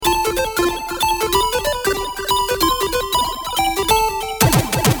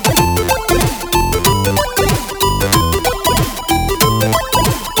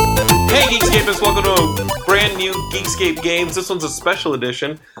games. This one's a special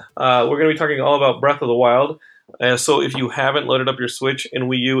edition. We're going to be talking all about Breath of the Wild. So if you haven't loaded up your Switch and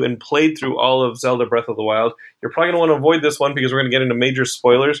Wii U and played through all of Zelda Breath of the Wild, you're probably going to want to avoid this one because we're going to get into major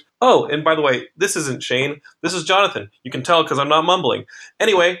spoilers. Oh, and by the way, this isn't Shane. This is Jonathan. You can tell because I'm not mumbling.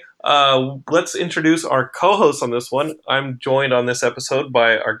 Anyway, let's introduce our co-hosts on this one. I'm joined on this episode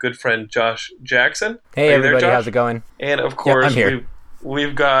by our good friend Josh Jackson. Hey, everybody. How's it going? And of course, I'm here.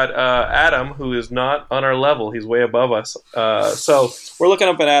 We've got Adam, who is not on our level. He's way above us. So we're looking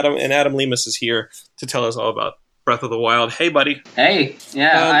up at Adam, and Adam Lemus is here to tell us all about Breath of the Wild. Hey, buddy. Hey.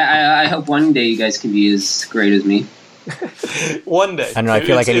 Yeah, I hope one day you guys can be as great as me. One day. I don't know. I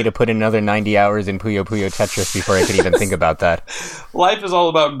feel like I need to put in another 90 hours in Puyo Puyo Tetris before I could even think about that. Life is all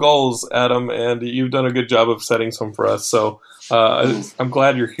about goals, Adam, and you've done a good job of setting some for us. So I'm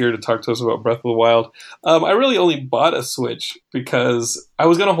glad you're here to talk to us about Breath of the Wild. I really only bought a Switch because I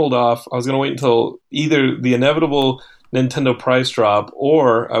was going to hold off. I was going to wait until either the inevitable Nintendo price drop,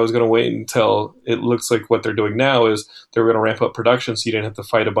 or I was going to wait until it looks like what they're doing now is they're going to ramp up production so you didn't have to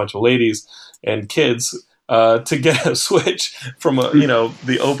fight a bunch of ladies and kids to get a Switch from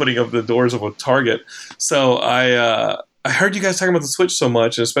the opening of the doors of a Target. So I heard you guys talking about the Switch so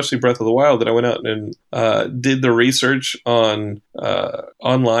much, and especially Breath of the Wild, that I went out and did the research on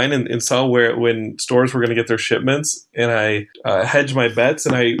online and saw when stores were going to get their shipments, and I hedged my bets,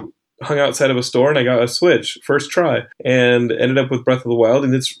 and I hung outside of a store and I got a Switch first try and ended up with Breath of the Wild,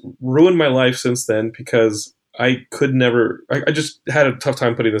 and it's ruined my life since then because I just had a tough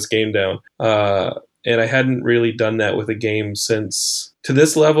time putting this game down. And I hadn't really done that with a game since, to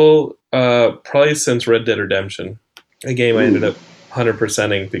this level, probably since Red Dead Redemption. A game I ended up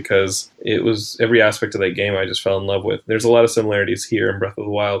 100%ing because it was every aspect of that game I just fell in love with. There's a lot of similarities here in Breath of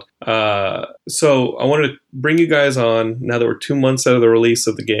the Wild. So I wanted to bring you guys on, now that we're 2 months out of the release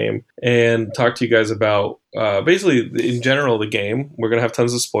of the game, and talk to you guys about basically, in general, the game. We're going to have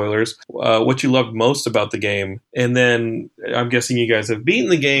tons of spoilers. What you loved most about the game. And then I'm guessing you guys have beaten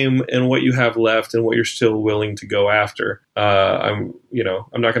the game and what you have left and what you're still willing to go after. I'm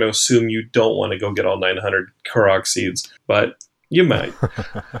not going to assume you don't want to go get all 900 Korok seeds, but you might.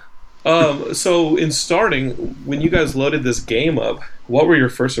 So in starting, when you guys loaded this game up, what were your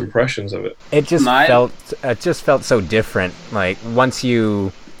first impressions of it? It just felt so different. Like, once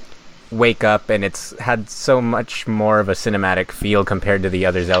you wake up, and it's had so much more of a cinematic feel compared to the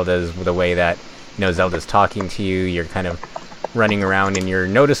other Zeldas, the way that Zelda's talking to you, you're kind of running around, and you're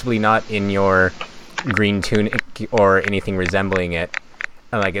noticeably not in your green tunic or anything resembling it.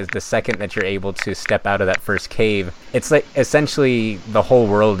 And like, the second that you're able to step out of that first cave, it's like essentially the whole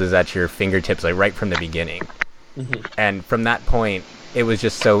world is at your fingertips, like right from the beginning. Mm-hmm. And from that point, it was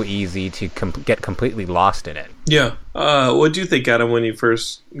just so easy to get completely lost in it. Yeah. What do you think, Adam, when you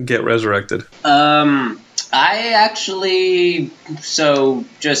first get resurrected? I actually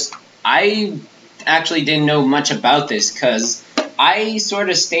didn't know much about this because I sort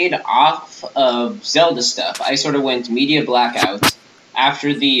of stayed off of Zelda stuff. I sort of went media blackout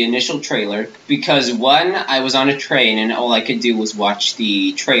after the initial trailer because, one, I was on a train and all I could do was watch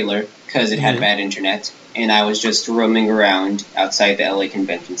the trailer because it had bad internet, and I was just roaming around outside the LA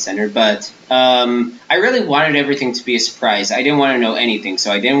Convention Center. But I really wanted everything to be a surprise. I didn't want to know anything,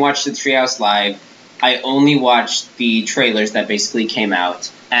 so I didn't watch the Treehouse Live. I only watched the trailers that basically came out,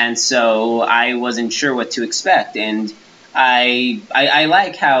 and so I wasn't sure what to expect. And I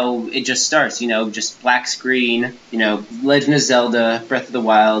like how it just starts, just black screen, Legend of Zelda, Breath of the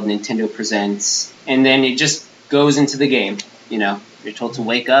Wild, Nintendo Presents, and then it just goes into the game, You're told to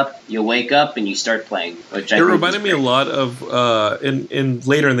wake up, you wake up, and you start playing. Which it reminded me a lot of, in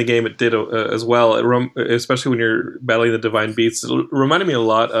later in the game it did as well, especially when you're battling the Divine Beasts, it reminded me a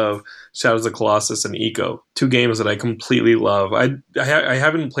lot of Shadows of the Colossus and Ico, two games that I completely love. I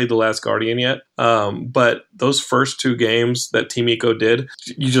haven't played The Last Guardian yet, but those first two games that Team Ico did,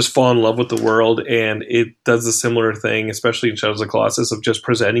 you just fall in love with the world, and it does a similar thing, especially in Shadows of the Colossus, of just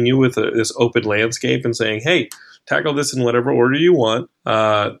presenting you with this open landscape and saying, hey, tackle this in whatever order you want.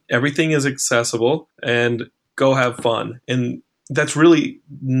 Everything is accessible, and go have fun. And that's really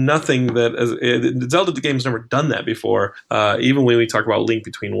nothing that Zelda game's never done that before. Even when we talk about Link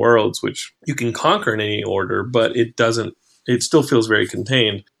Between Worlds, which you can conquer in any order, but it doesn't. It still feels very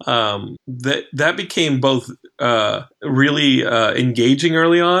contained. That became both really engaging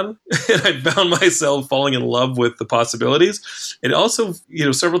early on, and I found myself falling in love with the possibilities. And also,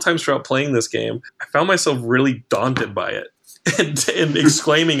 several times throughout playing this game, I found myself really daunted by it. And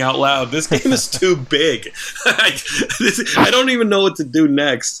exclaiming out loud, this game is too big. I don't even know what to do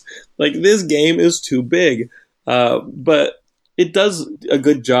next. Like, this game is too big. But it does a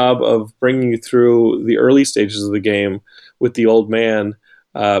good job of bringing you through the early stages of the game with the old man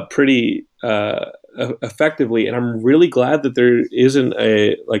pretty effectively, and I'm really glad that there isn't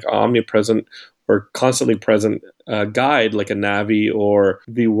a like omnipresent or constantly present guide like a Navi or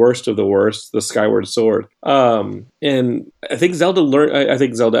the worst of the worst, the Skyward Sword. And I think Zelda learned. I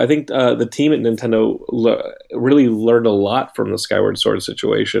think the team at Nintendo really learned a lot from the Skyward Sword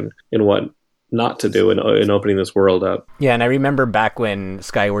situation in what not to do in opening this world up. Yeah, and I remember back when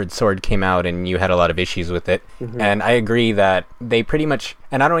Skyward Sword came out and you had a lot of issues with it. Mm-hmm. And I agree that they pretty much,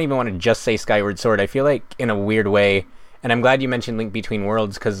 and I don't even want to just say Skyward Sword, I feel like in a weird way, and I'm glad you mentioned Link Between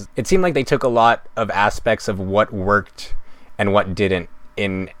Worlds, because it seemed like they took a lot of aspects of what worked and what didn't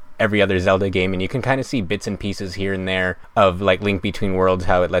in every other Zelda game, and you can kind of see bits and pieces here and there of like Link Between Worlds,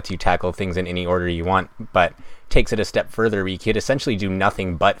 how it lets you tackle things in any order you want, but takes it a step further where you could essentially do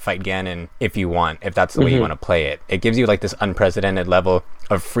nothing but fight Ganon if you want, if that's the way you want to play it. It gives you like this unprecedented level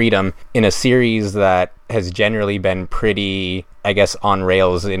of freedom in a series that has generally been pretty, I guess, on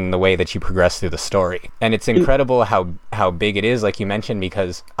rails in the way that you progress through the story. And it's incredible how big it is, like you mentioned,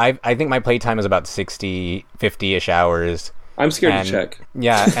 because I think my playtime is about 60, 50-ish hours. I'm scared to check.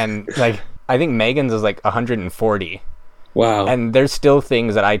 Yeah, and like I think Megan's is like 140. Wow. And there's still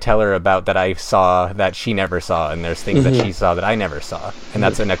things that I tell her about that I saw that she never saw, and there's things that she saw that I never saw. And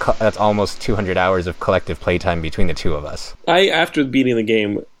that's almost 200 hours of collective playtime between the two of us. After beating the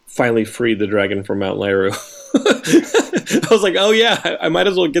game, finally freed the dragon from Mount Lairu. I was like, oh yeah, I might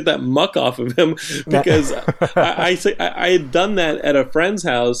as well get that muck off of him, because I had done that at a friend's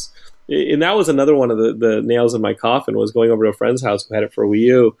house. And that was another one of the nails in my coffin, was going over to a friend's house who had it for Wii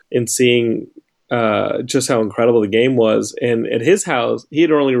U and seeing just how incredible the game was. And at his house, he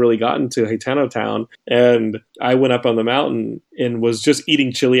had only really gotten to Hitano Town, and I went up on the mountain and was just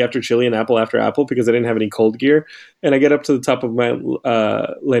eating chili after chili and apple after apple because I didn't have any cold gear. And I get up to the top of Mount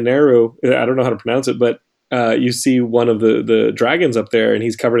Lairu, I don't know how to pronounce it, but you see one of the dragons up there, and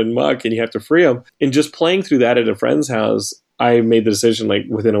he's covered in muck, and you have to free him. And just playing through that at a friend's house, I made the decision like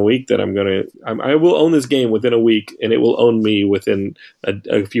within a week that I will own this game within a week, and it will own me within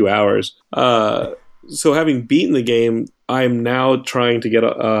a few hours. So having beaten the game, I'm now trying to get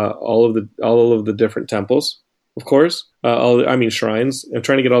all of the different temples, of course. Shrines. I'm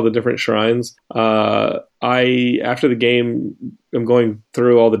trying to get all the different shrines. After the game, I'm going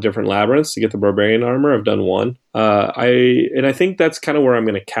through all the different labyrinths to get the barbarian armor. I've done one. I think that's kind of where I'm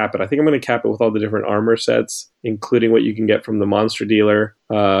going to cap it. I think I'm going to cap it with all the different armor sets, including what you can get from the monster dealer,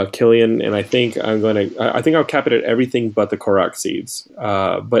 Killian. And I think I'll cap it at everything but the Korok seeds.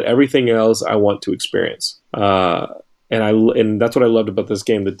 But everything else I want to experience. And that's what I loved about this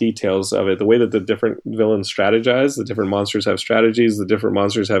game, the details of it, the way that the different villains strategize, the different monsters have strategies, the different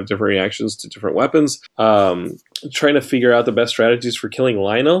monsters have different reactions to different weapons. Trying to figure out the best strategies for killing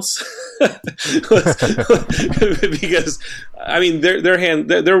Lynels, because I mean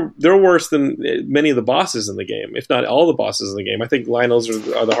they're worse than many of the bosses in the game, if not all the bosses in the game. I think Lynels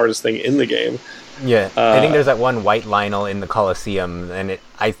are the hardest thing in the game. Yeah, I think there's that one white Lynel in the Colosseum, and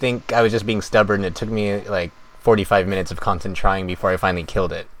I think I was just being stubborn. It took me like 45 minutes of constant trying before I finally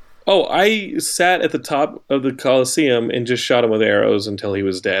killed it. Oh, I sat at the top of the Colosseum and just shot him with arrows until he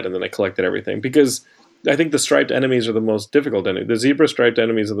was dead, and then I collected everything, because I think the striped enemies are the most difficult enemies. The zebra striped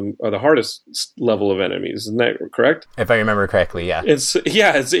enemies are the hardest level of enemies. Isn't that correct? If I remember correctly, yeah. And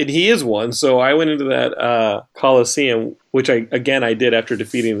he is one. So I went into that Colosseum, which I did after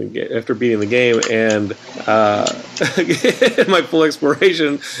beating the game, and my full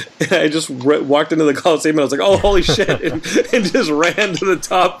exploration. And I just walked into the Colosseum, and I was like, "Oh, holy shit!" and just ran to the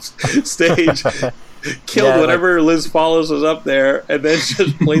top stage. Killed whatever Liz Follows was up there, and then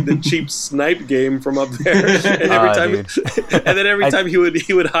just played the cheap snipe game from up there. And every time he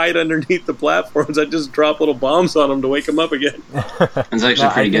would hide underneath the platforms, I'd just drop little bombs on him to wake him up again. It's actually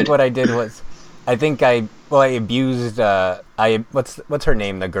pretty good. What I did was, I abused. What's her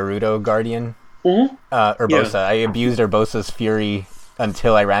name? The Gerudo Guardian. Mm-hmm. Urbosa. Yeah. I abused Urbosa's fury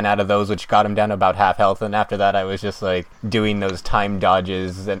until I ran out of those, which got him down to about half health, and after that I was just like doing those time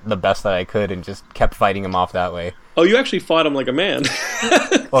dodges the best that I could and just kept fighting him off that way. Oh, you actually fought him like a man.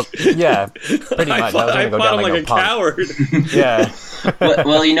 Well, yeah, pretty much. I fought him like a coward. Yeah.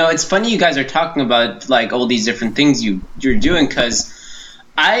 Well, it's funny you guys are talking about like all these different things you're doing, because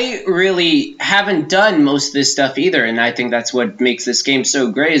I really haven't done most of this stuff either, and I think that's what makes this game so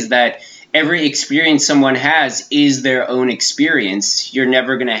great, is that every experience someone has is their own experience. You're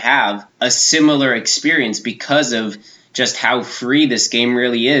never going to have a similar experience because of just how free this game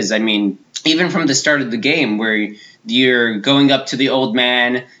really is. I mean, even from the start of the game where you're going up to the old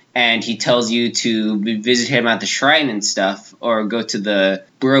man and he tells you to visit him at the shrine and stuff, or go to the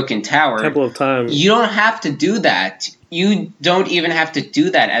broken tower. Temple of Time. You don't have to do that. You don't even have to do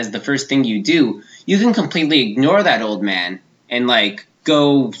that as the first thing you do. You can completely ignore that old man and, like,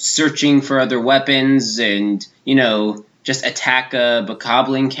 go searching for other weapons and, you know, just attack a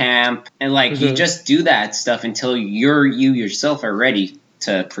bokoblin camp. And, like, you just do that stuff until you yourself are ready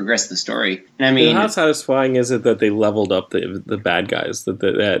to progress the story. And I mean, how satisfying is it that they leveled up the bad guys?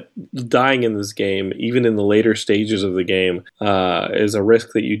 That dying in this game, even in the later stages of the game, is a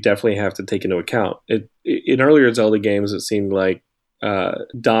risk that you definitely have to take into account. In earlier Zelda games, it seemed like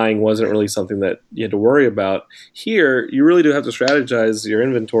dying wasn't really something that you had to worry about. Here, you really do have to strategize your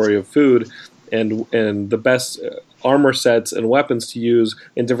inventory of food and the best armor sets and weapons to use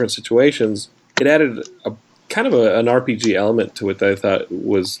in different situations. It added a kind of an RPG element to it that I thought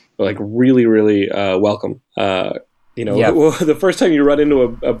was like really, really welcome. The first time you run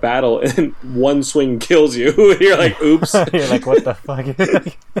into a battle and one swing kills you, you're like, oops. You're like, what the fuck?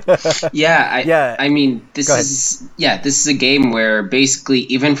 I mean, this is a game where basically,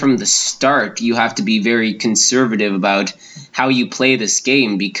 even from the start, you have to be very conservative about how you play this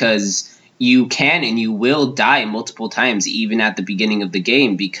game, because you can and you will die multiple times, even at the beginning of the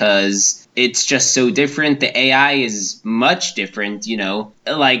game, because it's just so different. The AI is much different, you know.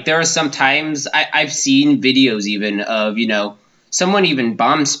 Like, there are some times I've seen videos even of, you know, someone even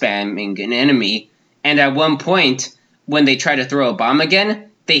bomb spamming an enemy, and at one point, when they try to throw a bomb again,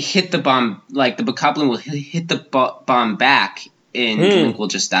 they hit the bomb, like, the bokoblin will hit the bomb back, and Link will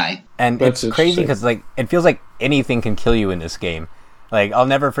just die. And That's it's crazy because, like, it feels like anything can kill you in this game. Like, I'll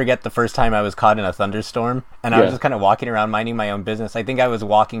never forget the first time I was caught in a thunderstorm, and I was just kind of walking around minding my own business. I think I was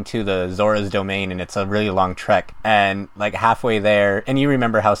walking to the Zora's Domain, and it's a really long trek. And, like, halfway there, and you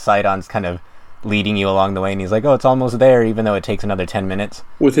remember how Sidon's kind of leading you along the way, and he's like, oh, it's almost there, even though it takes another 10 minutes.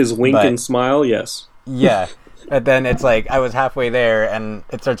 With his wink and smile, yes. Yeah. But then it's like, I was halfway there, and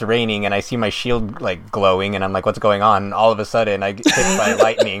it starts raining, and I see my shield, like, glowing, and I'm like, what's going on? And all of a sudden, I get hit by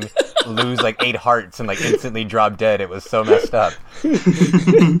lightning, lose, like, 8 hearts, and, like, instantly drop dead. It was so messed up.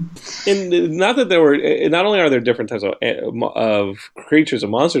 And not only are there different types of creatures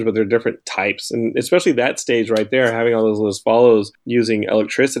and monsters, but there are different types. And especially that stage right there, having all those little follows using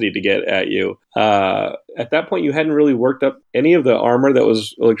electricity to get at you. At that point, you hadn't really worked up any of the armor that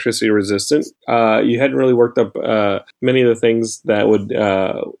was electricity resistant. You hadn't really worked up many of the things that would...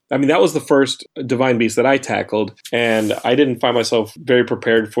 that was the first Divine Beast that I tackled, and I didn't find myself very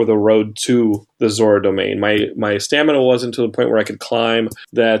prepared for the road to the Zora Domain. My stamina wasn't to the point where I could climb.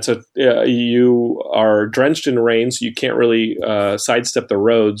 You are drenched in rain, so you can't really sidestep the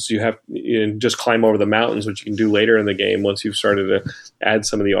roads. You have to just climb over the mountains, which you can do later in the game once you've started to add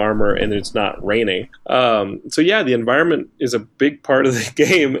some of the armor and it's not raining. The environment is a big part of the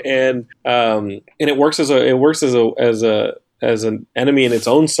game, and it works as an enemy in its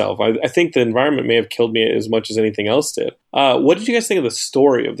own self. I think the environment may have killed me as much as anything else did. What did you guys think of the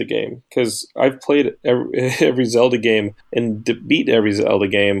story of the game? Because I've played every Zelda game and beat every Zelda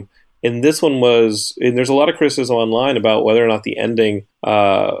game, and this one and there's a lot of criticism online about whether or not the ending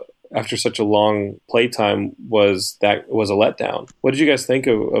after such a long playtime was a letdown. What did you guys think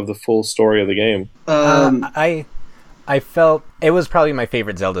of the full story of the game? I felt it was probably my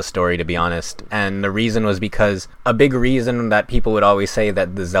favorite Zelda story, to be honest. And the reason was because a big reason that people would always say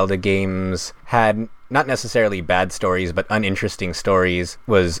that the Zelda games had not necessarily bad stories, but uninteresting stories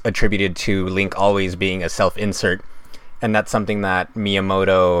was attributed to Link always being a self-insert. And that's something that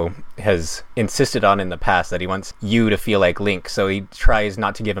Miyamoto has insisted on in the past, that he wants you to feel like Link. So he tries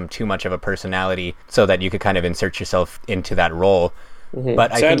not to give him too much of a personality so that you could kind of insert yourself into that role. Mm-hmm.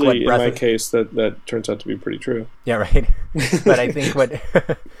 But sadly, I think in my case, that turns out to be pretty true. Yeah, right. But I think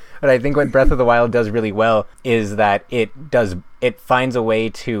what Breath of the Wild does really well is that it finds a way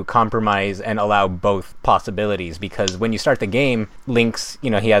to compromise and allow both possibilities. Because when you start the game, Link's,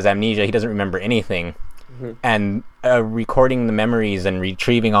 he has amnesia, he doesn't remember anything. Mm-hmm. And recording the memories and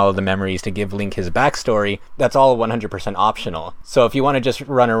retrieving all of the memories to give Link his backstory, that's all 100% optional. So if you want to just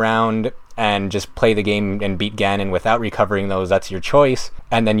run around and just play the game and beat Ganon without recovering those, that's your choice.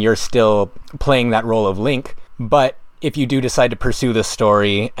 And then you're still playing that role of Link. But if you do decide to pursue the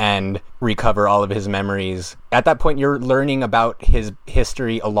story and recover all of his memories, at that point you're learning about his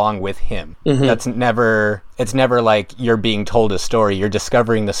history along with him. Mm-hmm. It's never like you're being told a story. You're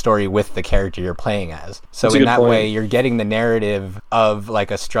discovering the story with the character you're playing as. So in that way, you're getting the narrative of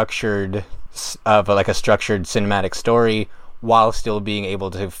like a structured cinematic story while still being able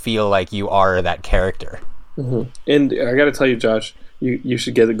to feel like you are that character. Mm-hmm. And I got to tell you, Josh, You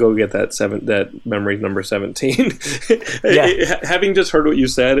should go get that memory number 17. Yeah. Having just heard what you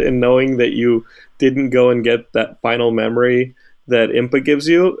said and knowing that you didn't go and get that final memory that Impa gives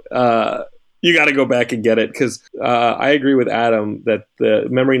you, you got to go back and get it, because I agree with Adam that the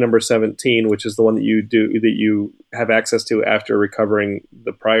memory number 17, which is the one that you have access to after recovering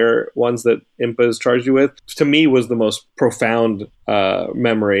the prior ones that Impa has charged you with, to me was the most profound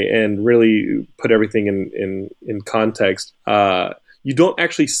memory and really put everything in context. You don't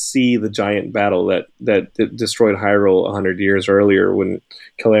actually see the giant battle that destroyed Hyrule 100 years earlier when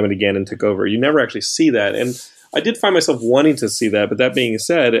Calamity Ganon took over. You never actually see that, and I did find myself wanting to see that, but that being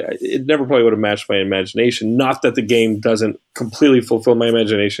said, it never probably would have matched my imagination. Not that the game doesn't completely fulfill my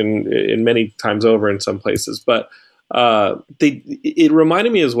imagination in many times over in some places, but it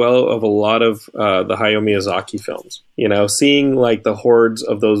reminded me as well of a lot of the Hayao Miyazaki films. You know, seeing like the hordes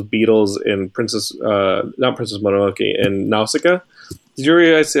of those beetles in not Princess Mononoke, in Nausicaa. Did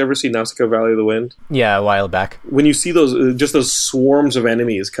you guys ever see Nausicaa Valley of the Wind? Yeah, a while back. When you see those swarms of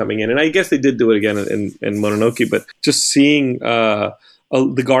enemies coming in, and I guess they did do it again in Mononoke, but just seeing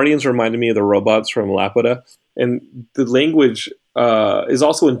the Guardians reminded me of the robots from Laputa, and the language is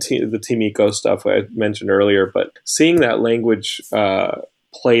also in the Team Eco stuff I mentioned earlier, but seeing that language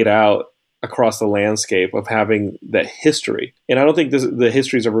played out across the landscape of having that history. And I don't think the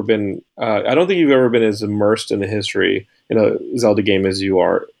history's ever been, I don't think you've ever been as immersed in the history in a Zelda game as you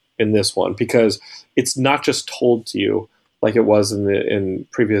are in this one, because it's not just told to you like it was in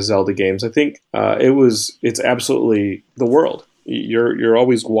previous Zelda games. I think it's absolutely the world. You're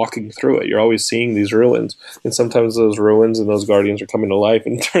always walking through it. You're always seeing these ruins, and sometimes those ruins and those guardians are coming to life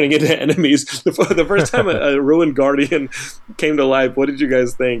and turning into enemies. The first time a ruined guardian came to life, what did you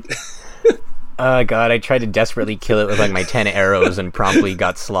guys think? God, I tried to desperately kill it with like my 10 arrows and promptly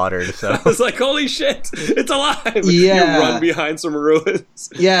got slaughtered. So I was like, holy shit, it's alive. Yeah. You run behind some ruins.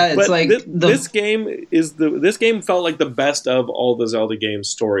 Yeah, it's but like this game felt like the best of all the Zelda games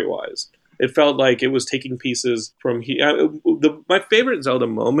story-wise. It felt like it was taking pieces from my favorite Zelda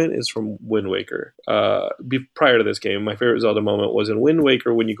moment is from Wind Waker. Prior to this game, my favorite Zelda moment was in Wind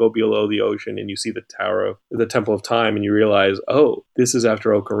Waker when you go below the ocean and you see the Temple of Time, and you realize, oh, this is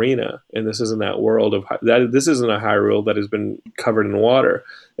after Ocarina, and this isn't that world of that. This isn't a Hyrule that has been covered in water.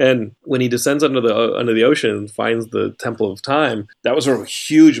 And when he descends under the ocean and finds the Temple of Time, that was a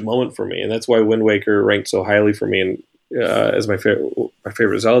huge moment for me, and that's why Wind Waker ranked so highly for me. And as my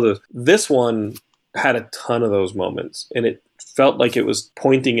favorite Zelda. This one had a ton of those moments, and it felt like it was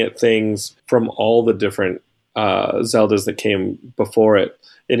pointing at things from all the different Zeldas that came before it.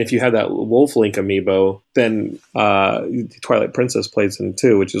 And if you had that Wolf Link amiibo, then Twilight Princess plays in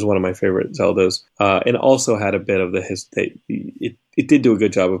too, which is one of my favorite Zeldas, and also had a bit of the history. It did do a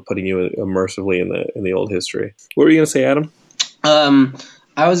good job of putting you immersively in the old history. What were you going to say, Adam?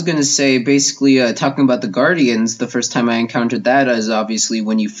 I was going to say, basically, talking about the Guardians, the first time I encountered that is obviously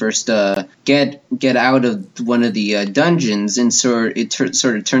when you first get out of one of the dungeons, and sort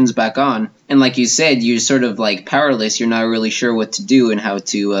of turns back on. And like you said, you're sort of like powerless. You're not really sure what to do and how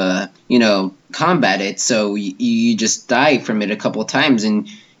to, combat it. So you just die from it a couple times. And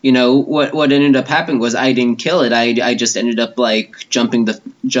what ended up happening was I didn't kill it. I just ended up like jumping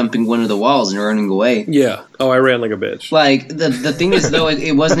one of the walls and running away. Yeah. Oh, I ran like a bitch. Like the thing is though,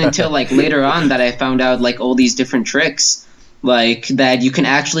 it wasn't until like later on that I found out like all these different tricks, like that you can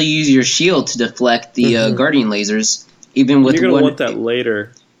actually use your shield to deflect the guardian lasers. Even with you're gonna want that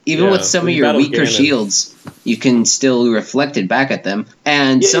later. Even with some of your weaker shields, you can still reflect it back at them.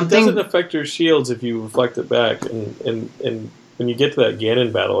 And it doesn't affect your shields if you reflect it back, and when you get to that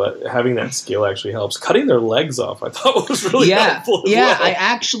Ganon battle, having that skill actually helps. Cutting their legs off, I thought was really helpful as well. I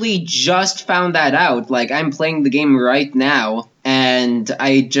actually just found that out. Like, I'm playing the game right now, and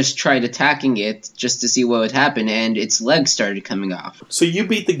I just tried attacking it just to see what would happen, and its legs started coming off. So you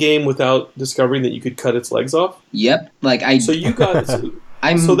beat the game without discovering that you could cut its legs off? Yep. So you got...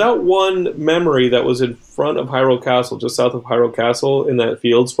 So that one memory that was in front of Hyrule Castle, just south of Hyrule Castle, in that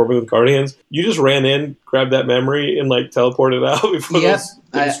field swarming with Guardians, you just ran in, grabbed that memory, and like teleported out before those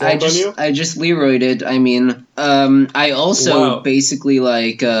swarmed on you? I just Leroyed it. I mean, I also basically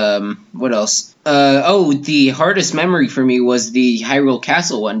like what else? The hardest memory for me was the Hyrule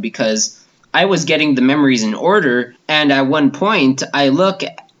Castle one, because I was getting the memories in order, and at one point I look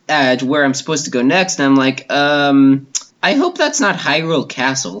at where I'm supposed to go next, and I'm like, I hope that's not Hyrule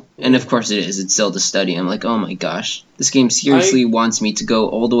Castle. And of course it is. It's Zelda Study. I'm like, oh my gosh. This game seriously wants me to go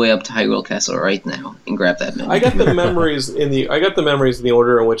all the way up to Hyrule Castle right now and grab that memory. I got the memories in the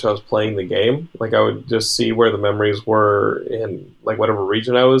order in which I was playing the game. Like, I would just see where the memories were in like whatever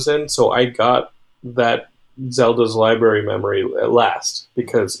region I was in. So I got that Zelda's library memory at last,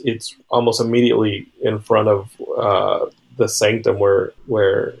 because it's almost immediately in front of the sanctum where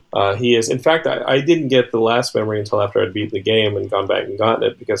he is. In fact, I didn't get the last memory until after I'd beat the game and gone back and gotten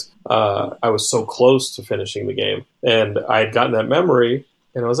it, because I was so close to finishing the game. And I had gotten that memory,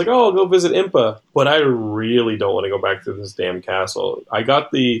 and I was like, oh, I'll go visit Impa. But I really don't want to go back to this damn castle. I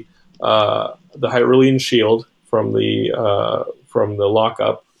got the Hyrulean shield from the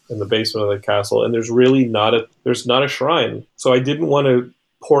lockup in the basement of the castle, and there's really not a shrine. So I didn't want to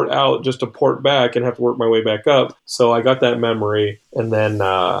port out just to port back and have to work my way back up. So I got that memory, and then went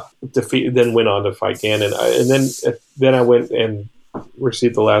on to fight Ganon, and then I went and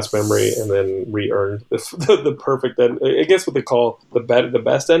received the last memory, and then re-earned the perfect end. I guess what they call the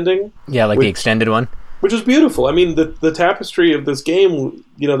best ending. Yeah, like the extended one. Which is beautiful. I mean, the tapestry of this game,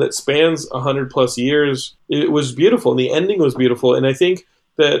 that spans 100+ years, it was beautiful, and the ending was beautiful. And I think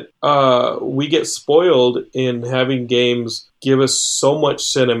that we get spoiled in having games give us so much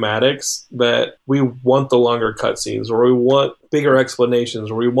cinematics that we want the longer cutscenes, or we want bigger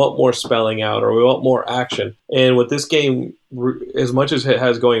explanations, or we want more spelling out, or we want more action. And with this game, as much as it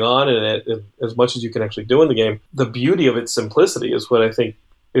has going on in it, as much as you can actually do in the game, the beauty of its simplicity is what I think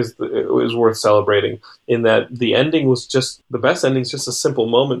is worth celebrating. In that the ending was just the best ending, is just a simple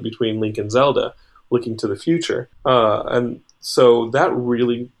moment between Link and Zelda looking to the future, and so that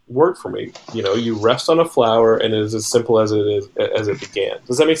really worked for me. You rest on a flower, and it is as simple as it began.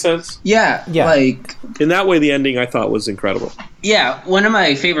 Does that make sense? Yeah. Like, in that way, the ending I thought was incredible. Yeah, one of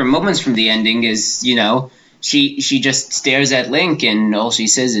my favorite moments from the ending is she just stares at Link, and all she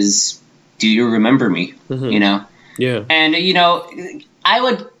says is, "Do you remember me?" Mm-hmm. Yeah. And I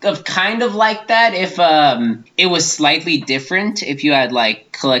would have kind of liked that if it was slightly different. If you had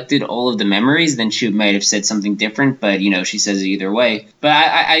collected all of the memories, then she might have said something different. But she says it either way. But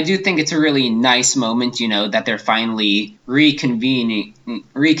I do think it's a really nice moment. That they're finally reconvening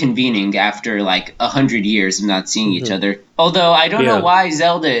after 100 years of not seeing each other. Although I don't know why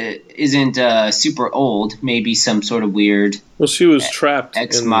Zelda isn't super old. Maybe some sort of weird. Well, she was trapped.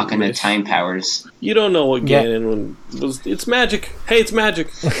 Ex Machina time powers. You don't know what Ganon was. It's magic. Hey, it's magic.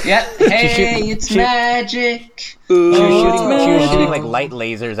 Yeah. Hey, it's magic. She was shooting light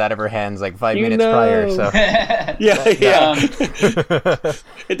lasers out of her hands 5 minutes prior. So yeah.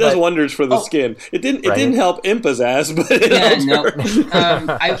 It does wonders for the skin. It didn't help Impa's ass, but it helped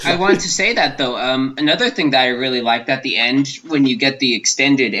her. I wanted to say that though. Another thing that I really liked at the end, when you get the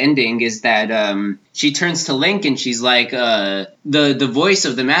extended ending, is that she turns to Link and she's like, the voice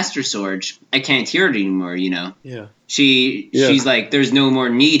of the Master Sword, I can't hear it anymore. Yeah. She's like, there's no more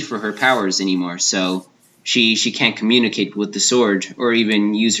need for her powers anymore. So. She can't communicate with the sword or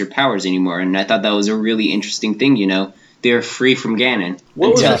even use her powers anymore, and I thought that was a really interesting thing. They're free from Ganon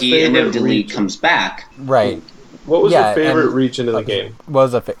until he inevitably comes back. Right. What was your favorite region in the game?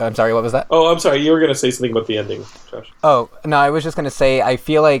 I'm sorry, what was that? Oh, I'm sorry. You were going to say something about the ending, Josh. Oh, no, I was just going to say, I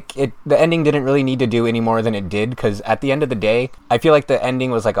feel like the ending didn't really need to do any more than it did, because at the end of the day, I feel like the ending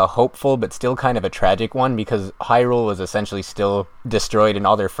was a hopeful but still kind of a tragic one, because Hyrule was essentially still destroyed and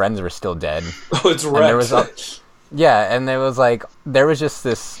all their friends were still dead. Oh, it's wrecked. And there was just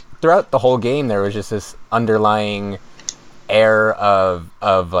this, throughout the whole game, there was just this underlying air of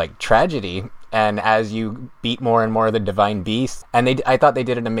tragedy. And as you beat more and more of the divine beasts, and I thought they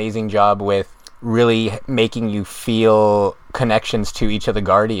did an amazing job with really making you feel connections to each of the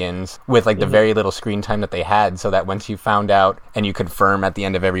guardians with the very little screen time that they had, so that once you found out and you confirm at the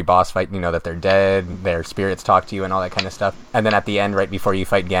end of every boss fight, that they're dead, their spirits talk to you and all that kind of stuff. And then at the end, right before you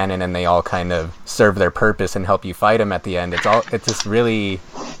fight Ganon, and they all kind of serve their purpose and help you fight him at the end, it's this really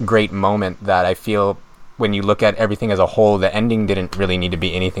great moment that I feel, when you look at everything as a whole, the ending didn't really need to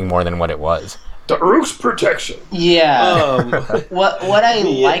be anything more than what it was. Daruk's protection. Yeah. What I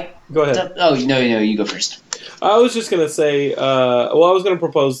like. Go ahead. No, you go first. I was just going to say, I was going to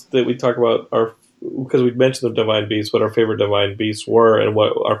propose that we talk about because we mentioned the divine beasts, what our favorite divine beasts were, and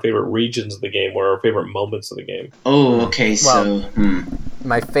what our favorite regions of the game were, our favorite moments of the game. Oh, okay.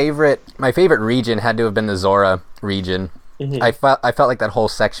 My favorite region had to have been the Zora region. Mm-hmm. I felt like that whole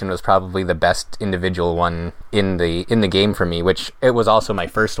section was probably the best individual one in the game for me, which it was also my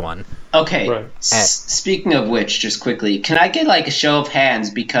first one. Okay. Right. Speaking of which, just quickly, can I get a show of hands?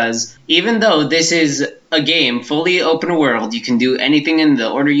 Because even though this is a game fully open world, you can do anything in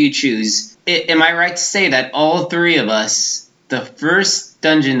the order you choose. Am I right to say that all three of us, the first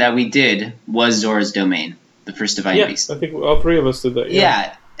dungeon that we did was Zora's Domain, the first divine beast? I think all three of us did that.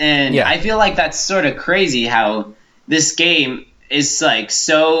 Yeah, and I feel like that's sort of crazy how this game, is like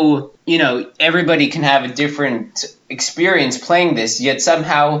so, everybody can have a different experience playing this, yet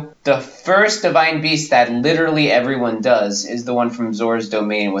somehow the first divine beast that literally everyone does is the one from Zora's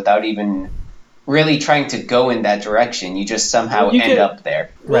Domain without even really trying to go in that direction. You just somehow end up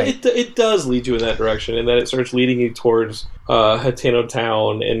there. Well, right. It does lead you in that direction, and then it starts leading you towards Hateno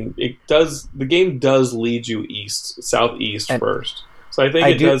Town, and the game does lead you southeast first. So I think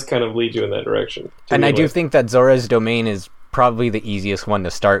it does kind of lead you in that direction. And I do think that Zora's Domain is probably the easiest one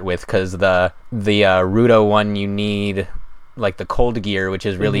to start with, because the Ruto one, you need like the cold gear, which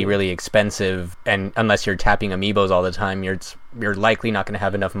is really, really expensive, and unless you're tapping amiibos all the time, you're likely not going to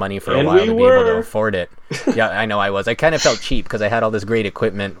have enough money for a while to be able to afford it. Yeah, I know I was. I kind of felt cheap because I had all this great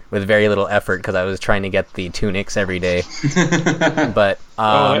equipment with very little effort because I was trying to get the tunics every day. But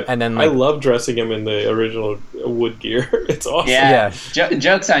and then I love dressing him in the original wood gear. It's awesome. Yeah.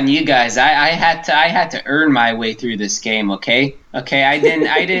 Jokes on you guys. I had to earn my way through this game. Okay.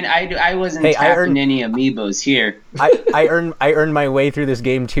 I wasn't tapping any amiibos here. I earned my way through this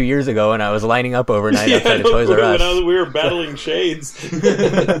game 2 years ago, and I was lining up overnight outside of Toys R Us. When we were battling shades. When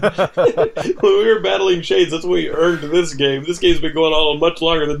we were battling shades, that's when we earned this game. This game's been going on much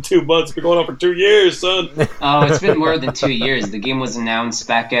longer than 2 months. It's been going on for 2 years, son. Oh, it's been more than 2 years. The game was announced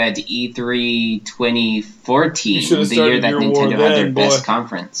back at E3 2014, the year that Nintendo had their best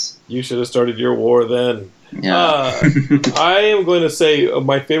conference. You should have started your war then. Yeah. I am going to say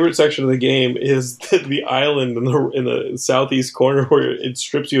my favorite section of the game is the island in the southeast corner where it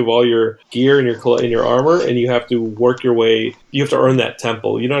strips you of all your gear and your armor, and you have to work your way. You have to earn that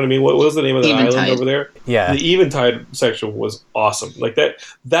temple. You know what I mean? What was the name of the island over there? Yeah, the Eventide section was awesome. Like that.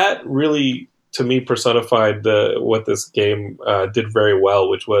 That really, to me, personified what this game did very well,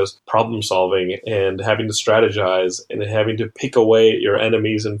 which was problem solving and having to strategize and having to pick away at your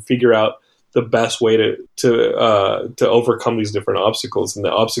enemies and figure out the best way to overcome these different obstacles, and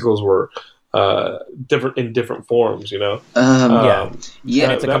the obstacles were different in different forms. And it's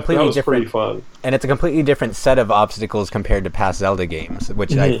a completely different. Pretty fun. And it's a completely different set of obstacles compared to past Zelda games,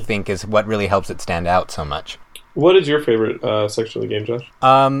 which I think is what really helps it stand out so much. What is your favorite section of the game, Josh?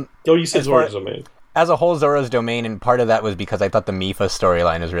 You said Zora's Domain. As a whole, Zora's Domain, and part of that was because I thought the Mipha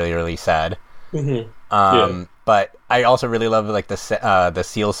storyline was really, really sad. But I also really love like the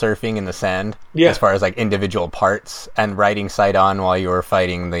seal surfing in the sand, as far as like individual parts, and riding Sidon while you were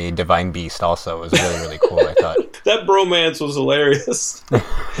fighting the Divine Beast also was really, really cool, I thought. That bromance was hilarious.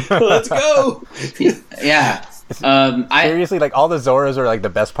 Let's go! Yeah. Seriously, like all the Zoras are like the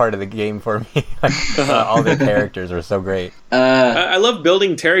best part of the game for me. All the characters are so great. I love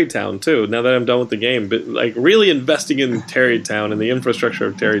building Terrytown too. Now that I'm done with the game, but like really investing in Terrytown and the infrastructure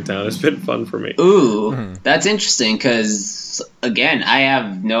of Terrytown has been fun for me. Ooh, that's interesting because again, I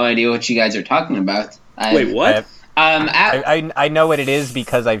have no idea what you guys are talking about. Wait, what? I know what it is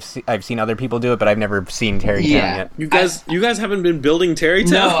because I've seen other people do it, but I've never seen Terrytown yet. You guys haven't been building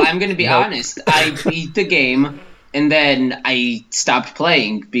Terrytown? No, I'm going to be honest. I beat the game, and then I stopped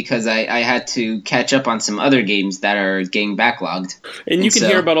playing because I had to catch up on some other games that are getting backlogged. And you can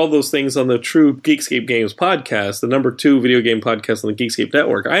hear about all those things on the True Geekscape Games podcast, the number 2 video game podcast on the Geekscape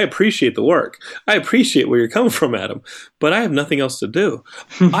Network. I appreciate the work. I appreciate where you're coming from, Adam. But I have nothing else to do.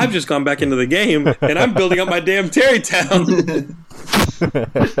 I've just gone back into the game, and I'm building up my damn Terrytown.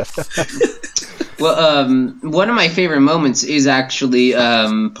 Well, one of my favorite moments is actually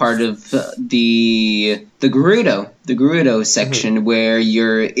part of the Gerudo section where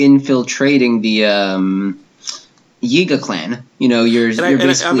you're infiltrating the Yiga clan. You're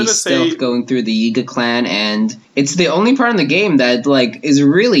basically stealth going through the Yiga clan, and it's the only part in the game that like is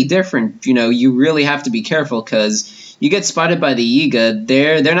really different. You really have to be careful because you get spotted by the Yiga.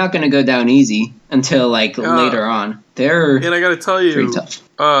 They're not going to go down easy until like later on. And I got to tell you, pretty tough.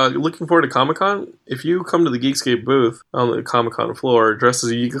 Looking forward to Comic-Con. If you come to the Geekscape booth on the Comic-Con floor dressed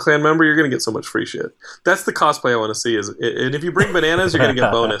as a Yiga Clan member, you're going to get so much free shit. That's the cosplay I want to see. And if you bring bananas, you're going to get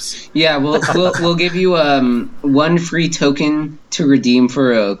a bonus. Yeah, we'll give you 1 free token to redeem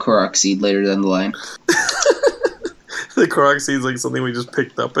for a Korok seed later down the line. The Korok seed's like something we just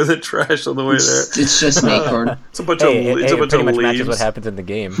picked up in the trash on the way there. It's just an acorn. It's a bunch of leaves. Pretty much matches what happens in the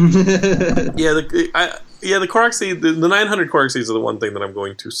game. The Korok seed, the 900 Korok seeds are the one thing that I'm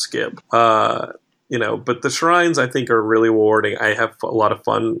going to skip. But the shrines I think are really rewarding. I have a lot of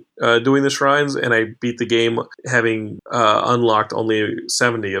fun doing the shrines, and I beat the game having unlocked only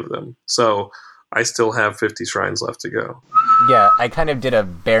 70 of them. So I still have 50 shrines left to go. Yeah, I kind of did a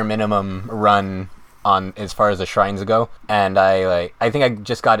bare minimum run on as far as the shrines go, and I think I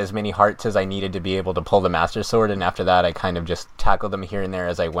just got as many hearts as I needed to be able to pull the Master Sword, and after that I kind of just tackled them here and there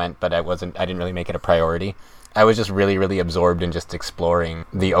as I went, but I didn't really make it a priority. I was just really, really absorbed in just exploring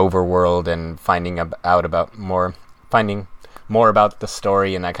the overworld and finding more about the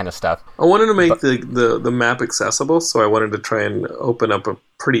story and that kind of stuff. I wanted to make the map accessible, so I wanted to try and open up a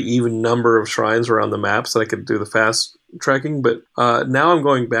pretty even number of shrines around the map so I could do the fast tracking. But now I'm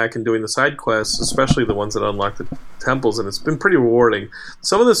going back and doing the side quests, especially the ones that unlock the temples, and it's been pretty rewarding.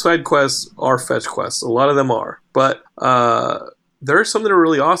 Some of the side quests are fetch quests. A lot of them are. But there are some that are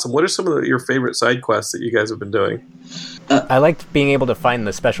really awesome. What are some of your favorite side quests that you guys have been doing? I liked being able to find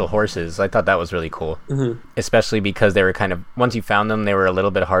the special horses. I thought that was really cool. Mm-hmm. Especially because they were kind of, once you found them, they were a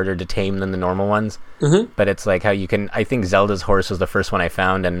little bit harder to tame than the normal ones. Mm-hmm. But it's like how you can, I think Zelda's horse was the first one I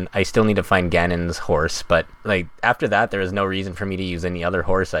found, and I still need to find Ganon's horse. But like after that, there was no reason for me to use any other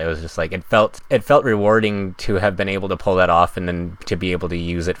horse. I was just like, it felt rewarding to have been able to pull that off and then to be able to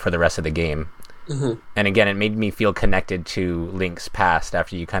use it for the rest of the game. Mm-hmm. And again, it made me feel connected to Link's past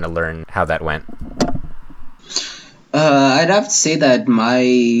after you kind of learn how that went. I'd have to say that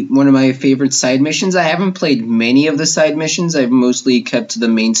one of my favorite side missions, I haven't played many of the side missions. I've mostly kept to the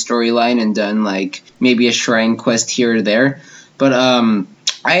main storyline and done like maybe a shrine quest here or there. But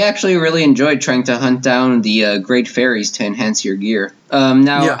I actually really enjoyed trying to hunt down the great fairies to enhance your gear.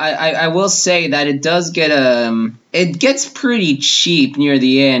 I will say that it does get it gets pretty cheap near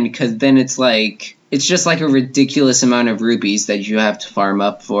the end, because then it's just like a ridiculous amount of rupees that you have to farm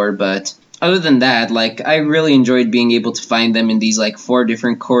up for. But other than that, like, I really enjoyed being able to find them in these like 4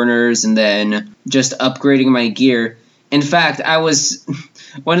 different corners and then just upgrading my gear. In fact,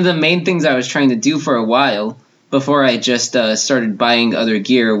 one of the main things I was trying to do for a while before I just started buying other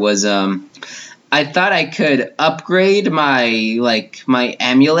gear was I thought I could upgrade my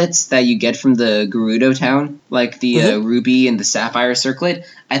amulets that you get from the Gerudo town, like the ruby and the sapphire circlet.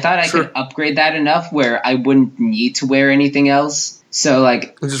 I thought I could upgrade that enough where I wouldn't need to wear anything else. So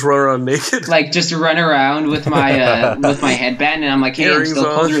like, just run around naked, like just run around with my with my headband, and I'm like, hey, earrings I'm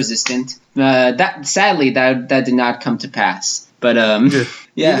still cold resistant. That sadly that did not come to pass. But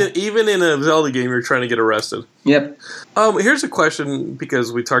yeah. Even in a Zelda game, you're trying to get arrested. Yep. Here's a question,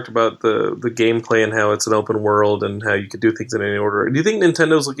 because we talked about the gameplay and how it's an open world and how you could do things in any order. Do you think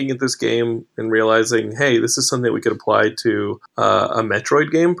Nintendo's looking at this game and realizing, hey, this is something we could apply to a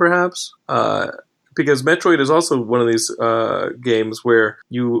Metroid game, perhaps? Because Metroid is also one of these games where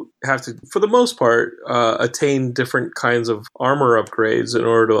you have to, for the most part, attain different kinds of armor upgrades in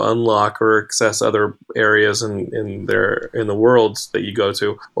order to unlock or access other areas in the worlds that you go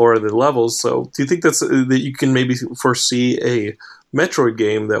to, or the levels. So do you think that you can maybe foresee a Metroid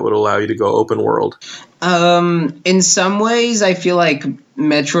game that would allow you to go open world? In some ways, I feel like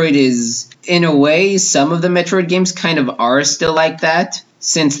Metroid is, in a way, some of the Metroid games kind of are still like that.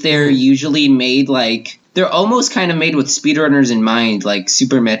 Since they're usually made they're almost kind of made with speedrunners in mind, like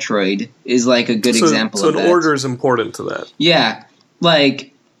Super Metroid is like a good example of that. So order is important to that. Yeah.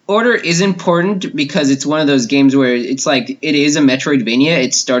 Like, order is important because it's one of those games where it's like, it is a Metroidvania.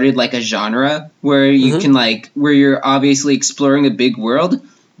 It started like a genre where you can where you're obviously exploring a big world,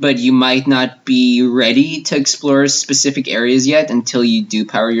 but you might not be ready to explore specific areas yet until you do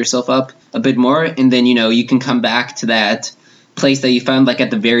power yourself up a bit more. And then, you can come back to that place that you found at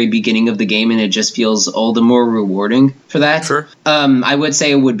the very beginning of the game, and it just feels all the more rewarding for that. Sure. I would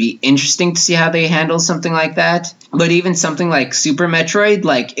say it would be interesting to see how they handle something like that. But even something like Super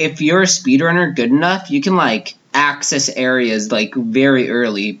Metroid, if you're a speedrunner good enough, you can access areas very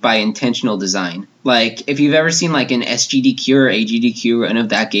early by intentional design. If you've ever seen an SGDQ or AGDQ run of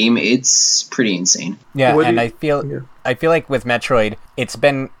that game, it's pretty insane. Yeah, I feel like with Metroid, it's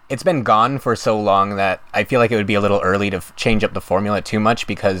been gone for so long that I feel like it would be a little early to change up the formula too much,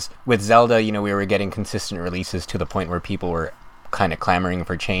 because with Zelda, we were getting consistent releases to the point where people were kind of clamoring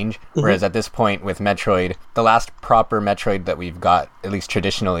for change. Whereas at this point with Metroid, the last proper Metroid that we've got, at least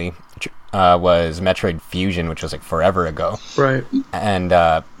traditionally, was Metroid Fusion, which was forever ago. Right. And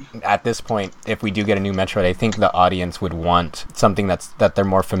at this point, if we do get a new Metroid, I think the audience would want something that they're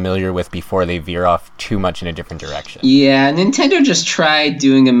more familiar with before they veer off too much in a different direction. Yeah, Nintendo just tried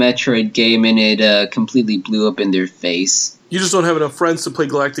doing a Metroid game and it completely blew up in their face. You just don't have enough friends to play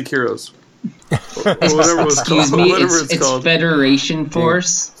Galactic Heroes. Or whatever it's Excuse called. me, it's Federation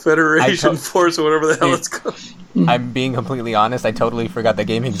Force. Federation Force, or whatever the hell it's called. I'm being completely honest. I totally forgot the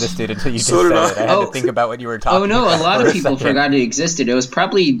game existed until you just said it. I had to think about what you were talking about. Oh no, a lot of people forgot it existed. It was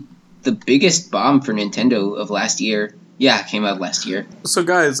probably the biggest bomb for Nintendo of last year. Yeah, it came out last year. So,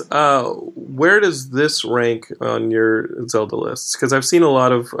 guys, where does this rank on your Zelda lists? Because I've seen a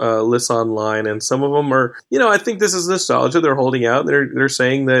lot of lists online, and some of them are, I think this is nostalgia. They're holding out. They're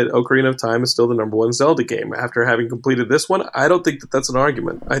saying that Ocarina of Time is still the number one Zelda game after having completed this one. I don't think that that's an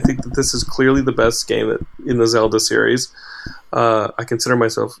argument. I think that this is clearly the best game in the Zelda series. I consider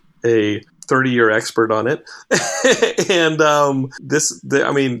myself a 30-year expert on it. And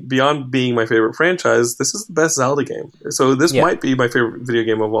beyond being my favorite franchise, this is the best Zelda game. So this might be my favorite video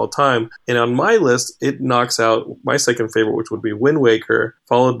game of all time. And on my list, it knocks out my second favorite, which would be Wind Waker,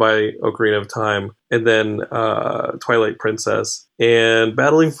 followed by Ocarina of Time, and then Twilight Princess. And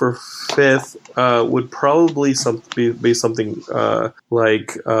battling for fifth would probably be something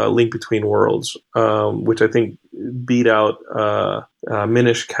like Link Between Worlds, which I think beat out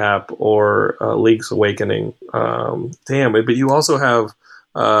Minish Cap or Link's Awakening. But you also have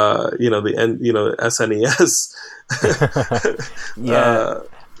the SNES.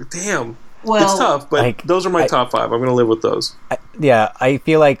 Damn. Well, it's tough, but those are my top five. I'm going to live with those. I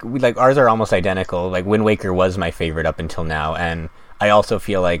feel like ours are almost identical. Like Wind Waker was my favorite up until now, and I also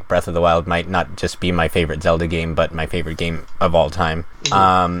feel like Breath of the Wild might not just be my favorite Zelda game, but my favorite game of all time.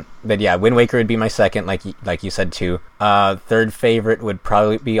 Mm-hmm. But yeah, Wind Waker would be my second, like you said too. Third favorite would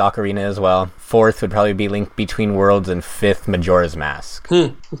probably be Ocarina as well. Fourth would probably be Link Between Worlds, and fifth, Majora's Mask.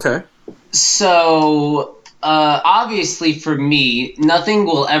 Okay. So, obviously for me, nothing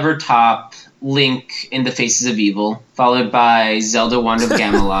will ever top Link in the Faces of Evil, followed by Zelda Wand of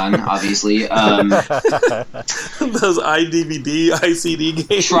Gamelon, obviously. Those iDVD, ICD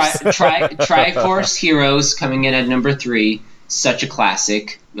games. Triforce Heroes coming in at number 3. Such a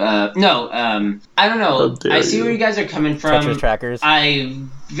classic. I don't know. I see where you guys are coming from. Tetris Trackers. I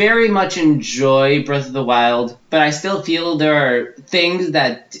very much enjoy Breath of the Wild, but I still feel there are things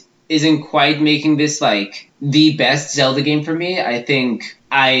that isn't quite making this like the best Zelda game for me. I think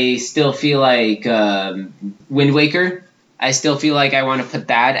I still feel like Wind Waker. I still feel like I want to put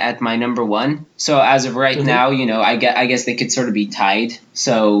that at my number 1. So as of right now, I guess they could sort of be tied.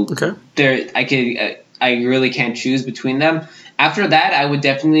 So I really can't choose between them. After that, I would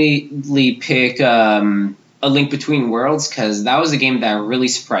definitely pick A Link Between Worlds, because that was a game that really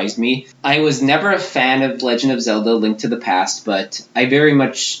surprised me. I was never a fan of Legend of Zelda: Link to the Past, but I very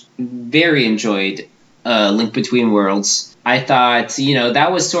enjoyed Link Between Worlds. I thought,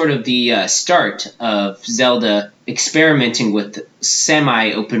 that was sort of the start of Zelda experimenting with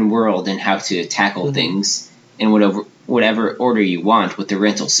semi-open world and how to tackle things in whatever order you want with the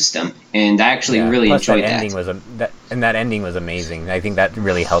rental system. And I actually really enjoyed that. That ending was amazing. I think that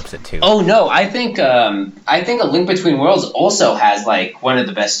really helps it too. Oh no, I think A Link Between Worlds also has like one of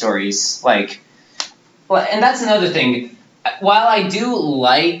the best stories. And that's another thing. While I do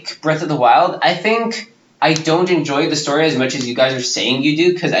like Breath of the Wild, I think I don't enjoy the story as much as you guys are saying you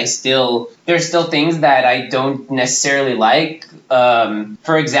do, because there's still things that I don't necessarily like.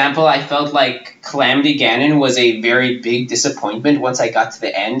 For example, I felt like Calamity Ganon was a very big disappointment once I got to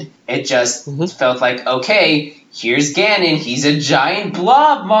the end. It just felt like, okay, here's Ganon, he's a giant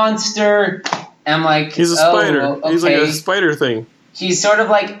blob monster. I'm like, he's a spider. Okay. He's like a spider thing. He's sort of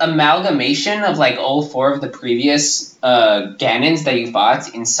like amalgamation of like all 4 of the previous Ganons that you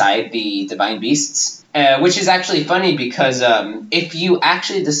fought inside the Divine Beasts. Which is actually funny because if you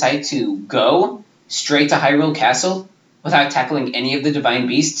actually decide to go straight to Hyrule Castle without tackling any of the Divine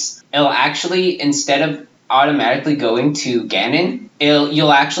Beasts, it'll actually, instead of automatically going to Ganon,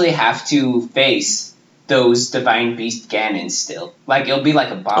 you'll actually have to face those Divine Beast Ganons still. Like, it'll be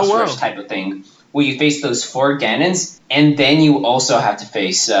like a boss rush type of thing, where you face those 4 Ganons, and then you also have to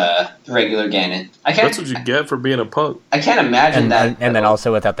face the regular Ganon. That's what you get for being a punk. I can't imagine that. And then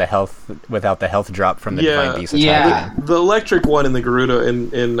also without the health drop from the Divine Beast. The electric one in the Gerudo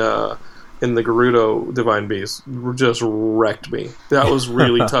in the Gerudo Divine Beast just wrecked me. That was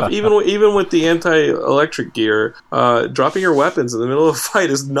really tough. Even with the anti-electric gear, dropping your weapons in the middle of a fight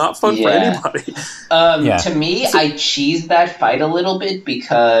is not fun for anybody. To me, I cheesed that fight a little bit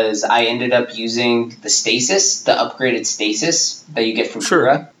because I ended up using the upgraded stasis that you get from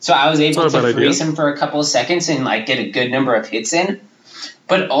Kura. So I was able to freeze him for a couple of seconds and like get a good number of hits in.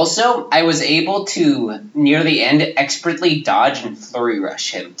 But also, I was able to, near the end, expertly dodge and flurry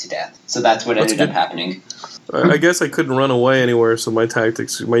rush him to death. So that's what ended up happening. I guess I couldn't run away anywhere, so my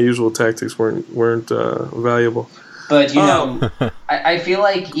usual tactics weren't valuable. But, I feel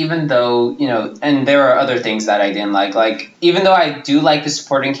like even though, and there are other things that I didn't like even though I do like the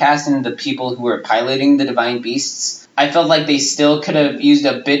supporting cast and the people who are piloting the Divine Beasts, I felt like they still could have used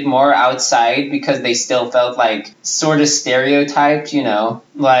a bit more outside because they still felt like sort of stereotyped, you know,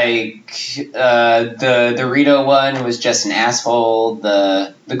 like the Rito one was just an asshole.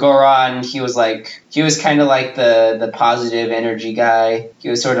 The Goron, he was kind of like the positive energy guy. He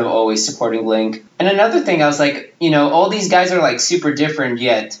was sort of always supporting Link. And another thing, I was like, you know, all these guys are like super different,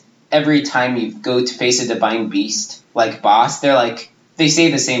 yet every time you go to face a divine beast like boss, they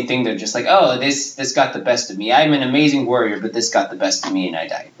say the same thing. They're just like, oh, this got the best of me. I'm an amazing warrior, but this got the best of me and I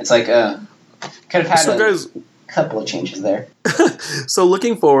died. It's like, could have had couple of changes there. So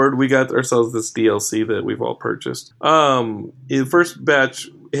looking forward, we got ourselves this DLC that we've all purchased. The first batch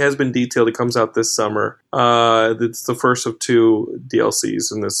has been detailed. It comes out this summer. It's the first of 2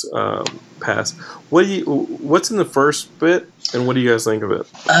 DLCs in this pass. What's in the first bit, and what do you guys think of it?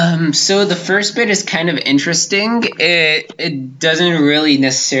 So the first bit is kind of interesting. It doesn't really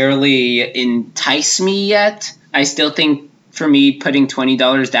necessarily entice me yet. I still think for me, putting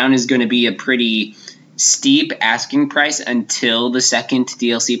 $20 down is going to be a pretty steep asking price until the second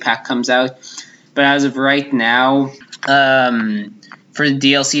DLC pack comes out. But as of right now, for the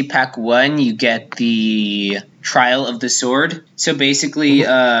DLC pack 1, you get the Trial of the Sword. So basically,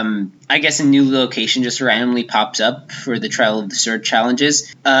 I guess a new location just randomly pops up for the Trial of the Sword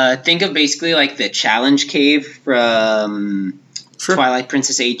challenges. Think of basically like the challenge cave from Twilight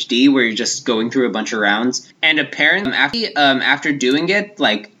Princess HD, where you're just going through a bunch of rounds. And apparently, after doing it,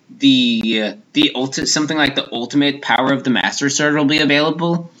 like something like the ultimate power of the Master Sword will be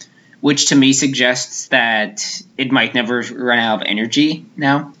available, which to me suggests that it might never run out of energy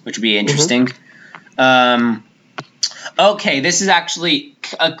now, which would be interesting. Okay, this is actually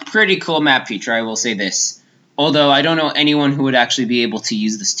a pretty cool map feature, I will say this. Although I don't know anyone who would actually be able to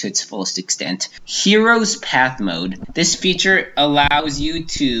use this to its fullest extent. Heroes Path Mode. This feature allows you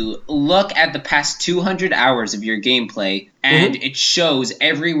to look at the past 200 hours of your gameplay, and it shows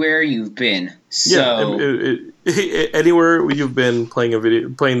everywhere you've been. So anywhere you've been playing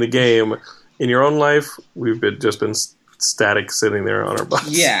the game in your own life, we've just been static sitting there on our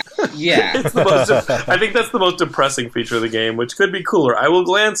butts. Yeah. I think that's the most depressing feature of the game, which could be cooler. I will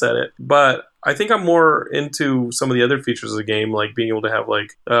glance at it, but I think I'm more into some of the other features of the game, like being able to have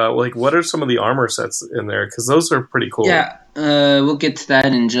like what are some of the armor sets in there? Because those are pretty cool. Yeah, we'll get to that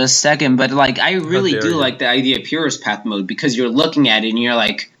in just a second. But like, I really do like the idea of Heroes Path Mode, because you're looking at it and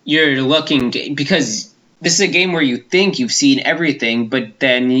you're looking, because this is a game where you think you've seen everything, but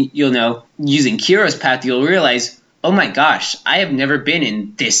then you'll know, using Heroes Path, you'll realize, oh my gosh, I have never been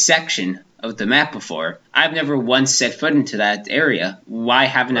in this section of the map before. I've never once set foot into that area. Why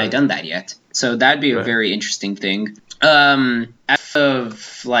haven't I done that yet? So that'd be a very interesting thing.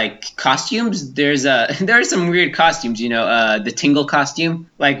 Of like costumes, there are some weird costumes, you know, the Tingle costume.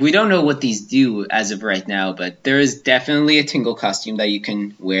 Like, we don't know what these do as of right now, but there is definitely a Tingle costume that you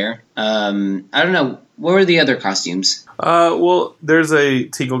can wear. I don't know. What were the other costumes? Well, there's a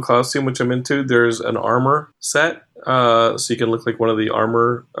Tingle costume, which I'm into. There's an armor set, so you can look like one of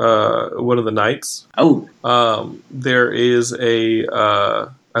the knights. Oh. There is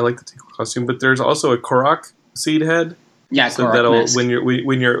I like the Tingle costume, but there's also a Korok seed head. Yeah, so Korok that'll mask.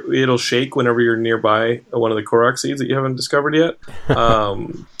 It'll shake whenever you're nearby one of the Korok seeds that you haven't discovered yet.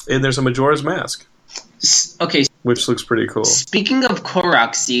 And there's a Majora's Mask. Okay. Which looks pretty cool. Speaking of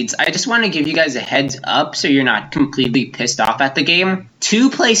Korok seeds, I just want to give you guys a heads up so you're not completely pissed off at the game.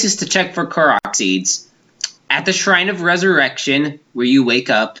 2 places to check for Korok seeds. At the Shrine of Resurrection, where you wake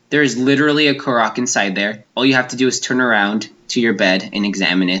up, there is literally a Korok inside there. All you have to do is turn around to your bed and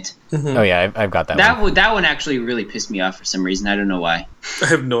examine it. Mm-hmm. Oh yeah, I've got that one. That one actually really pissed me off for some reason. I don't know why. I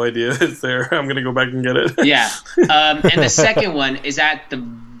have no idea it's there. I'm going to go back and get it. Yeah. And the second one is at the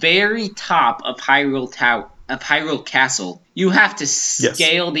very top of Hyrule Castle. You have to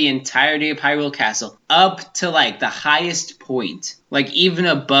scale the entirety of Hyrule Castle up to like the highest point, like even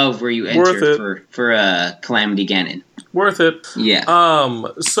above where you enter for Calamity Ganon. Worth it. Yeah.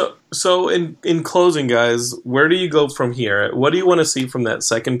 So in closing, guys, where do you go from here? What do you want to see from that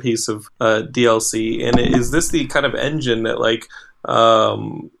second piece of DLC? And is this the kind of engine that like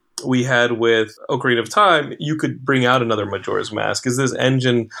we had with Ocarina of Time? You could bring out another Majora's Mask. Is this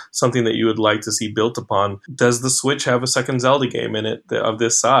engine something that you would like to see built upon? Does the Switch have a second Zelda game in it of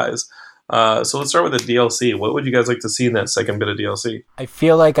this size? So let's start with the DLC. What would you guys like to see in that second bit of DLC? I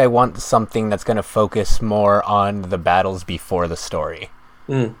feel like I want something that's going to focus more on the battles before the story.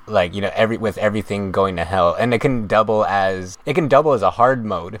 Like, with everything going to hell, and it can double as a hard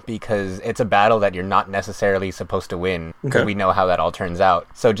mode because it's a battle that you're not necessarily supposed to win because we know how that all turns out.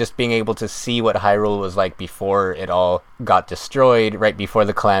 So just being able to see what Hyrule was like before it all got destroyed, right before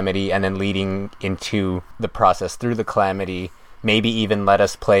the calamity, and then leading into the process through the calamity. Maybe even let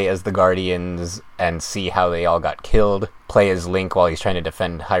us play as the Guardians and see how they all got killed. Play as Link while he's trying to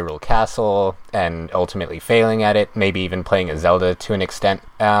defend Hyrule Castle and ultimately failing at it. Maybe even playing as Zelda to an extent.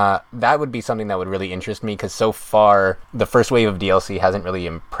 That would be something that would really interest me because so far the first wave of DLC hasn't really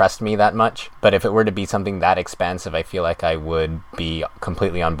impressed me that much. But if it were to be something that expansive, I feel like I would be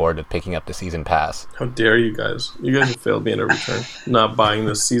completely on board with picking up the Season Pass. How dare you guys? You guys have failed me in every turn. Not buying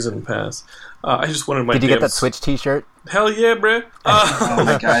the Season Pass. I just wanted my. Did you get that Switch T-shirt? Hell yeah, bruh. Oh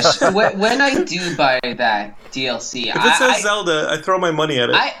my gosh. When I do buy that DLC, if it says Zelda, I throw my money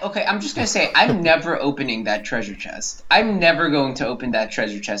at it. I'm just going to say, I'm never opening that treasure chest. I'm never going to open that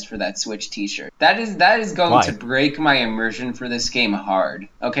treasure chest for that Switch t-shirt. That is going to break my immersion for this game hard,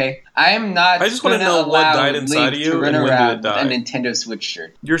 okay? I am not I just want to know what died inside of you and when did it die. A Nintendo Switch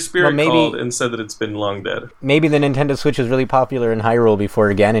shirt. Your spirit called and said that it's been long dead. Maybe the Nintendo Switch was really popular in Hyrule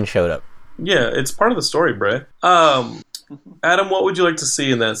before Ganon showed up. Yeah, it's part of the story, Bray. Adam, what would you like to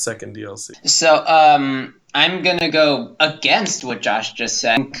see in that second DLC? So, I'm gonna go against what Josh just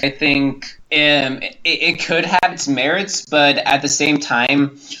said. I think it could have its merits, but at the same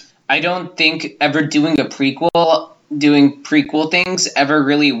time, I don't think ever doing prequel things ever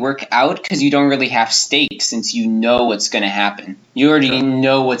really work out because you don't really have stakes since you know what's gonna happen. You already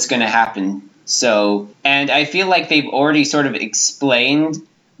know what's gonna happen. So, and I feel like they've already sort of explained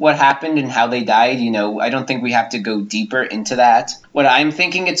what happened and how they died. I don't think we have to go deeper into that. What I'm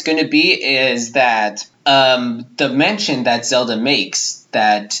thinking it's going to be is that the mention that Zelda makes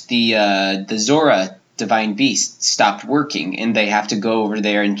that the Zora Divine Beast stopped working and they have to go over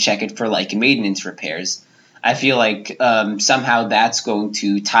there and check it for like maintenance repairs. I feel like somehow that's going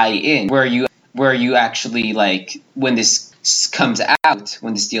to tie in where you actually like when this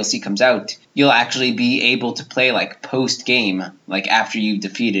DLC comes out, you'll actually be able to play like post game, like after you've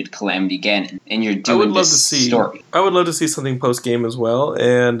defeated Calamity Ganon, and you're doing this story. I would love to see something post game as well,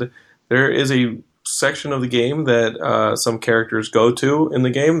 and there is a section of the game that some characters go to in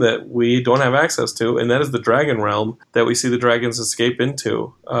the game that we don't have access to, and that is the Dragon Realm that we see the dragons escape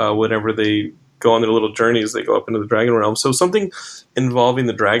into whenever they go on their little journeys. They go up into the Dragon Realm. So something involving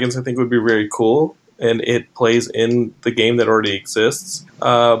the dragons, I think, would be very cool. And it plays in the game that already exists.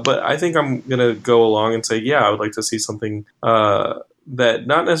 But I think I'm going to go along and say, yeah, I would like to see something that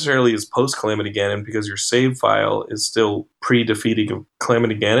not necessarily is post-Calamity Ganon because your save file is still pre-defeating of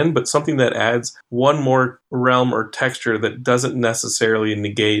Calamity Ganon, but something that adds one more realm or texture that doesn't necessarily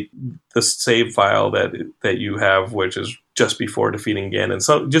negate the save file that you have, which is just before defeating Ganon.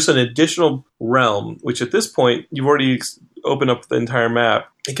 So just an additional realm, which at this point, you've already opened up the entire map.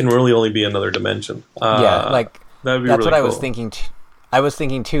 It can really only be another dimension. That would be that's really what cool. I was thinking. I was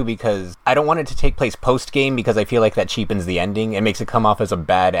thinking too because I don't want it to take place post game because I feel like that cheapens the ending. It makes it come off as a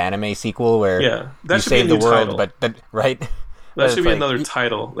bad anime sequel where that you should save be a the new world, title. but right. That should be another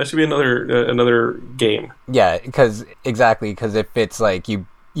title. That should be another game. Yeah, because if it's like you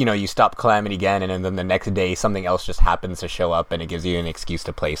stop Calamity Ganon and then the next day something else just happens to show up and it gives you an excuse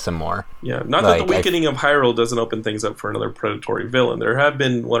to play some more. Yeah, not that the Weakening of Hyrule doesn't open things up for another predatory villain. There have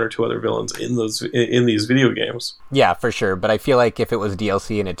been one or two other villains in these video games. Yeah, for sure. But I feel like if it was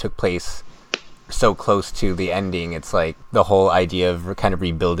DLC and it took place so close to the ending, it's like the whole idea of kind of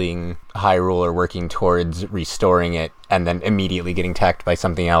rebuilding Hyrule or working towards restoring it and then immediately getting attacked by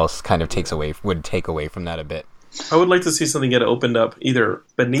something else kind of would take away from that a bit. I would like to see something get opened up either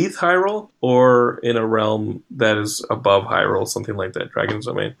beneath Hyrule or in a realm that is above Hyrule, something like that. Dragon's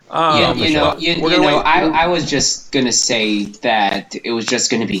Domain. I was just gonna say that it was just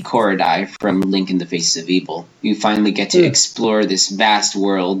gonna be Korodai from Link in the Faces of Evil. You finally get to explore this vast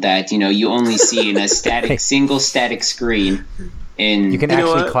world that you only see in a single static screen. You can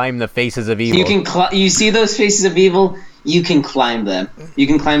actually climb the Faces of Evil. You see those Faces of Evil? You can climb them. You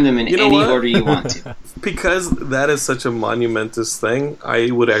can climb them in any order you want to. Because that is such a monumentous thing, I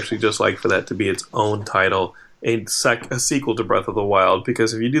would actually just like for that to be its own title, a sequel to Breath of the Wild,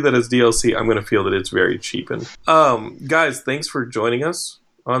 because if you do that as DLC, I'm going to feel that it's very cheapened. Guys, thanks for joining us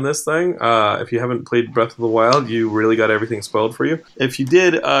on this thing. If you haven't played Breath of the Wild, you really got everything spoiled for you. If you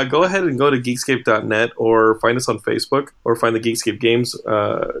did, go ahead and go to geekscape.net or find us on Facebook or find the Geekscape Games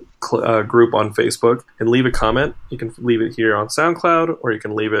group on Facebook and leave a comment. You can leave it here on SoundCloud or you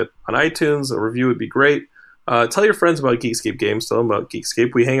can leave it on iTunes. A review would be great. Tell your friends about Geekscape Games. Tell them about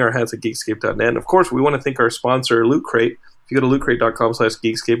Geekscape. We hang our hats at geekscape.net. And of course, we want to thank our sponsor, Loot Crate. If If you go to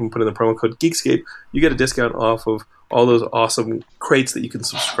lootcrate.com/Geekscape and put in the promo code Geekscape, you get a discount off of all those awesome crates that you can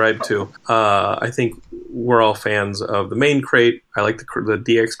subscribe to. I think we're all fans of the main crate. I like the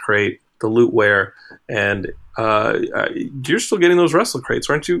DX crate, the Lootware, and you're still getting those Wrestle crates,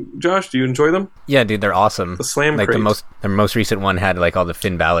 aren't you, Josh? Do you enjoy them? Yeah, dude, they're awesome. The Slam like crates. The most recent one had like all the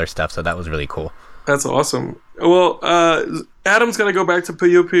Finn Balor stuff, so that was really cool. That's awesome. Well, Adam's got to go back to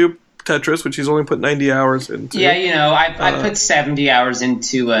Puyo Puyo Tetris, which he's only put 90 hours into. Yeah, I put 70 hours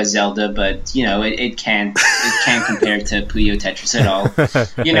into Zelda, but it can't compare to Puyo Tetris at all.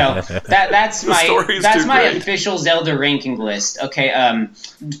 That's my official Zelda ranking list. Okay,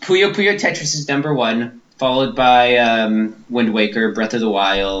 Puyo Puyo Tetris is number 1, followed by Wind Waker, Breath of the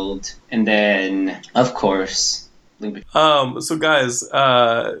Wild, and then of course Link. So guys,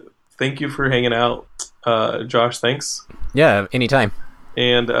 thank you for hanging out. Josh, thanks. Yeah, anytime.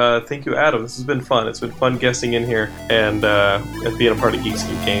 And thank you, Adam. This has been fun. It's been fun guesting in here and being a part of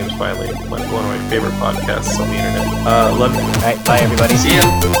Geekscape Games, finally. One of my favorite podcasts on the internet. Love you. All right, bye, everybody. See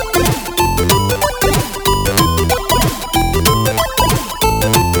you.